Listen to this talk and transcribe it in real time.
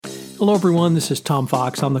Hello everyone, this is Tom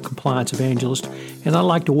Fox. I'm the Compliance Evangelist, and I'd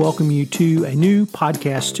like to welcome you to a new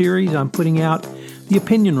podcast series. I'm putting out the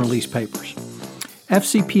Opinion Release Papers.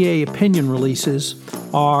 FCPA opinion releases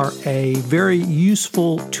are a very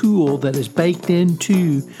useful tool that is baked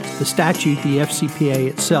into the statute, the FCPA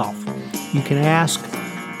itself. You can ask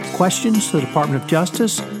questions to the Department of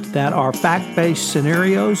Justice that are fact-based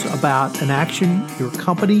scenarios about an action your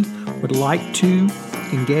company would like to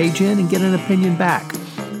engage in and get an opinion back.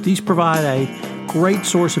 These provide a great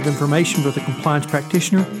source of information for the compliance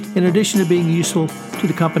practitioner, in addition to being useful to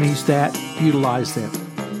the companies that utilize them.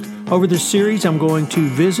 Over this series, I'm going to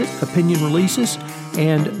visit opinion releases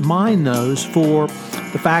and mine those for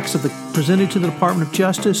the facts presented to the Department of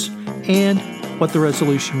Justice and what the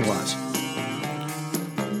resolution was.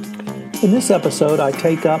 In this episode, I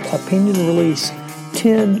take up Opinion Release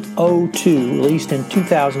 1002, released in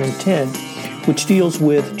 2010, which deals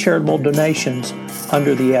with charitable donations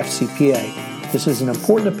under the FCPA. This is an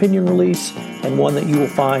important opinion release and one that you will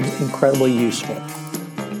find incredibly useful.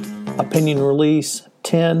 Opinion Release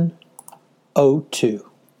 1002.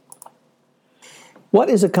 What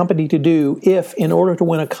is a company to do if, in order to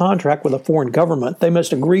win a contract with a foreign government, they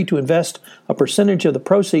must agree to invest a percentage of the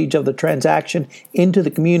proceeds of the transaction into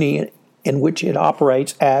the community in which it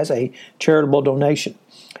operates as a charitable donation?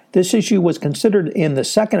 This issue was considered in the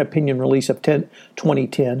second opinion release of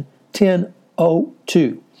 2010,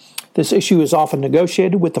 1002. This issue is often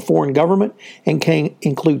negotiated with the foreign government and can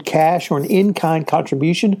include cash or an in-kind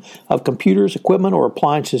contribution of computers, equipment, or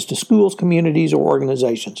appliances to schools, communities, or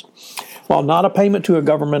organizations. While not a payment to a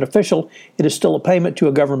government official, it is still a payment to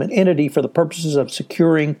a government entity for the purposes of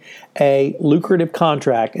securing a lucrative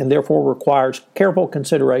contract and therefore requires careful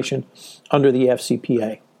consideration under the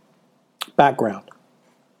FCPA. Background.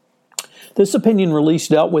 This opinion release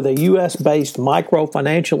dealt with a U.S.-based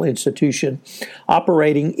microfinancial institution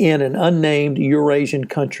operating in an unnamed Eurasian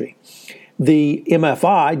country. The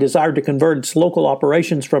MFI desired to convert its local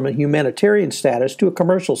operations from a humanitarian status to a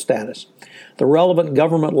commercial status. The relevant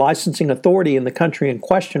government licensing authority in the country in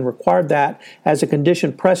question required that, as a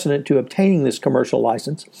condition precedent to obtaining this commercial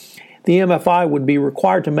license, the MFI would be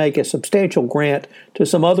required to make a substantial grant to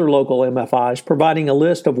some other local MFIs, providing a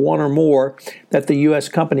list of one or more that the U.S.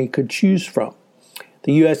 company could choose from.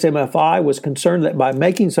 The U.S. MFI was concerned that by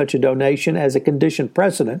making such a donation as a condition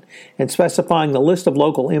precedent and specifying the list of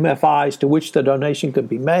local MFIs to which the donation could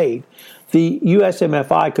be made, the U.S.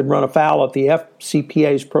 MFI could run afoul of the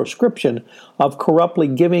FCPA's proscription of corruptly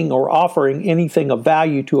giving or offering anything of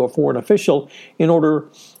value to a foreign official in order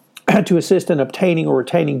to assist in obtaining or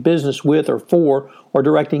retaining business with or for or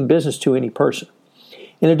directing business to any person.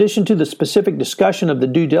 In addition to the specific discussion of the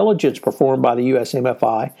due diligence performed by the U.S.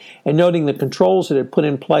 MFI and noting the controls it had put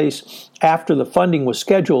in place after the funding was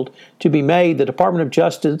scheduled to be made, the Department of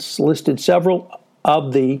Justice listed several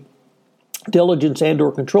of the diligence and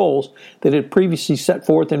or controls that it had previously set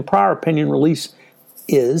forth in prior opinion releases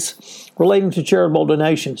relating to charitable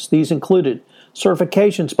donations. These included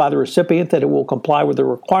certifications by the recipient that it will comply with the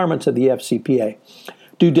requirements of the FCPA,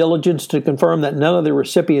 due diligence to confirm that none of the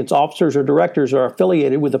recipient's officers or directors are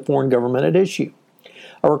affiliated with the foreign government at issue,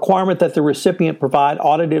 a requirement that the recipient provide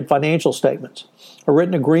audited financial statements, a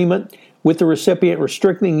written agreement with the recipient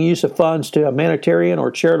restricting the use of funds to humanitarian or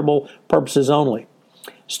charitable purposes only,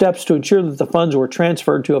 steps to ensure that the funds were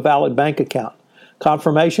transferred to a valid bank account,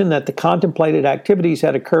 confirmation that the contemplated activities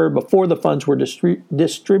had occurred before the funds were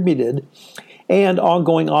distributed, and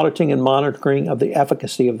ongoing auditing and monitoring of the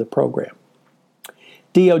efficacy of the program.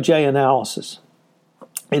 DOJ analysis.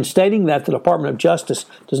 In stating that the Department of Justice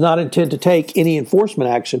does not intend to take any enforcement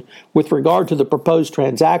action with regard to the proposed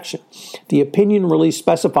transaction, the opinion release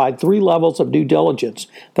specified 3 levels of due diligence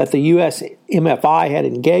that the U.S. MFI had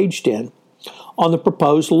engaged in on the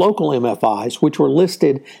proposed local MFIs, which were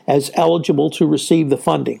listed as eligible to receive the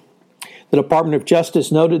funding. The Department of Justice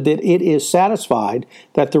noted that it is satisfied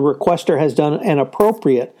that the requester has done an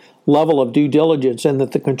appropriate level of due diligence and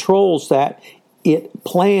that the controls that it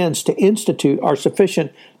plans to institute are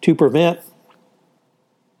sufficient to prevent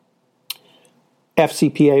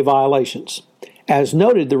FCPA violations. As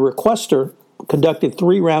noted, the requester conducted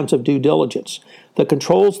 3 rounds of due diligence. The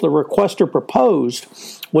controls the requester proposed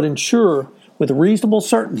would ensure with reasonable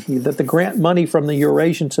certainty that the grant money from the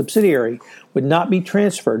Eurasian subsidiary would not be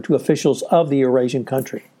transferred to officials of the Eurasian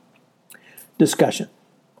country. Discussion.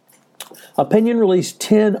 Opinion Release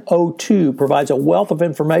 1002 provides a wealth of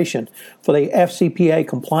information for the FCPA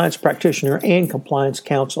compliance practitioner and compliance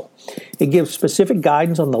counsel. It gives specific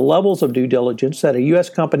guidance on the levels of due diligence that a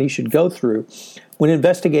U.S. company should go through when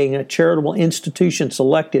investigating a charitable institution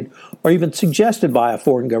selected or even suggested by a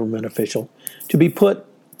foreign government official to be put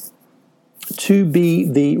to be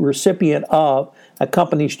the recipient of a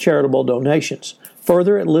company's charitable donations.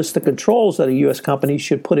 Further, it lists the controls that a U.S. company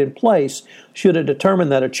should put in place should it determine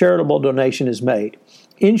that a charitable donation is made.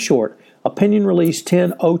 In short, Opinion Release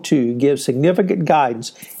 1002 gives significant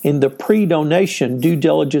guidance in the pre-donation due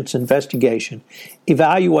diligence investigation,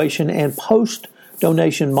 evaluation, and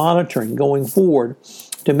post-donation monitoring going forward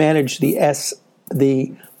to manage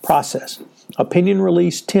the process. Opinion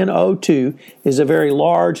Release 1002 is a very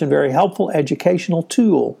large and very helpful educational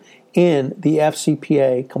tool in the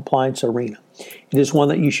FCPA compliance arena. It is one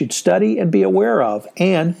that you should study and be aware of.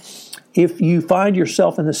 And if you find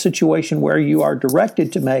yourself in the situation where you are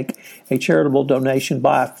directed to make a charitable donation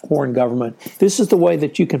by a foreign government, this is the way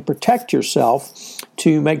that you can protect yourself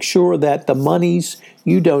to make sure that the monies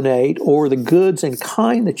you donate or the goods in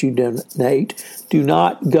kind that you donate do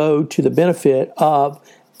not go to the benefit of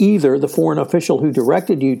either the foreign official who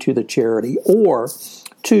directed you to the charity or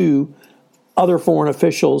to other foreign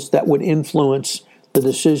officials that would influence the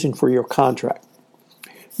decision for your contract.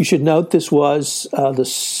 You should note this was the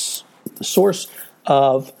source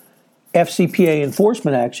of FCPA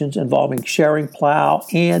enforcement actions involving Schering Plough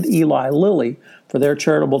and Eli Lilly for their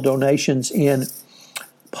charitable donations in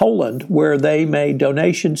Poland, where they made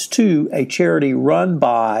donations to a charity run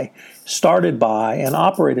by, started by, and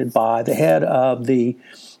operated by the head of the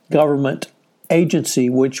government agency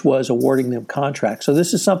which was awarding them contracts. So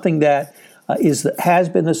this is something that has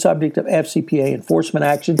been the subject of FCPA enforcement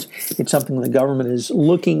actions. It's something the government is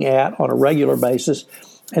looking at on a regular basis.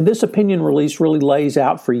 And this opinion release really lays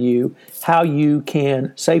out for you how you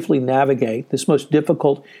can safely navigate this most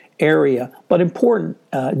difficult area, but important,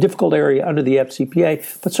 difficult area under the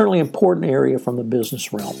FCPA, but certainly important area from the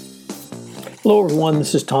business realm. Hello, everyone.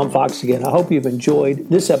 This is Tom Fox again. I hope you've enjoyed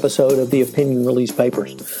this episode of the Opinion Release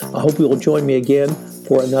Papers. I hope you will join me again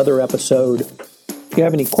for another episode. If you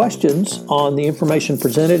have any questions on the information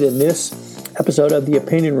presented in this episode of the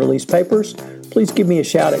Opinion Release Papers, please give me a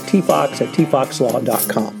shout at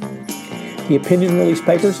tfox@tfoxlaw.com. The Opinion Release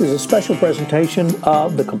Papers is a special presentation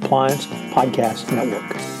of the Compliance Podcast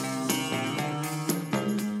Network.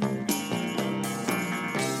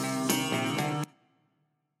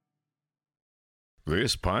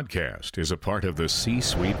 This podcast is a part of the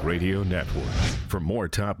C-Suite Radio Network. For more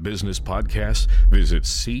top business podcasts, visit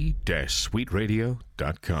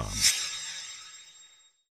c-suiteradio.com.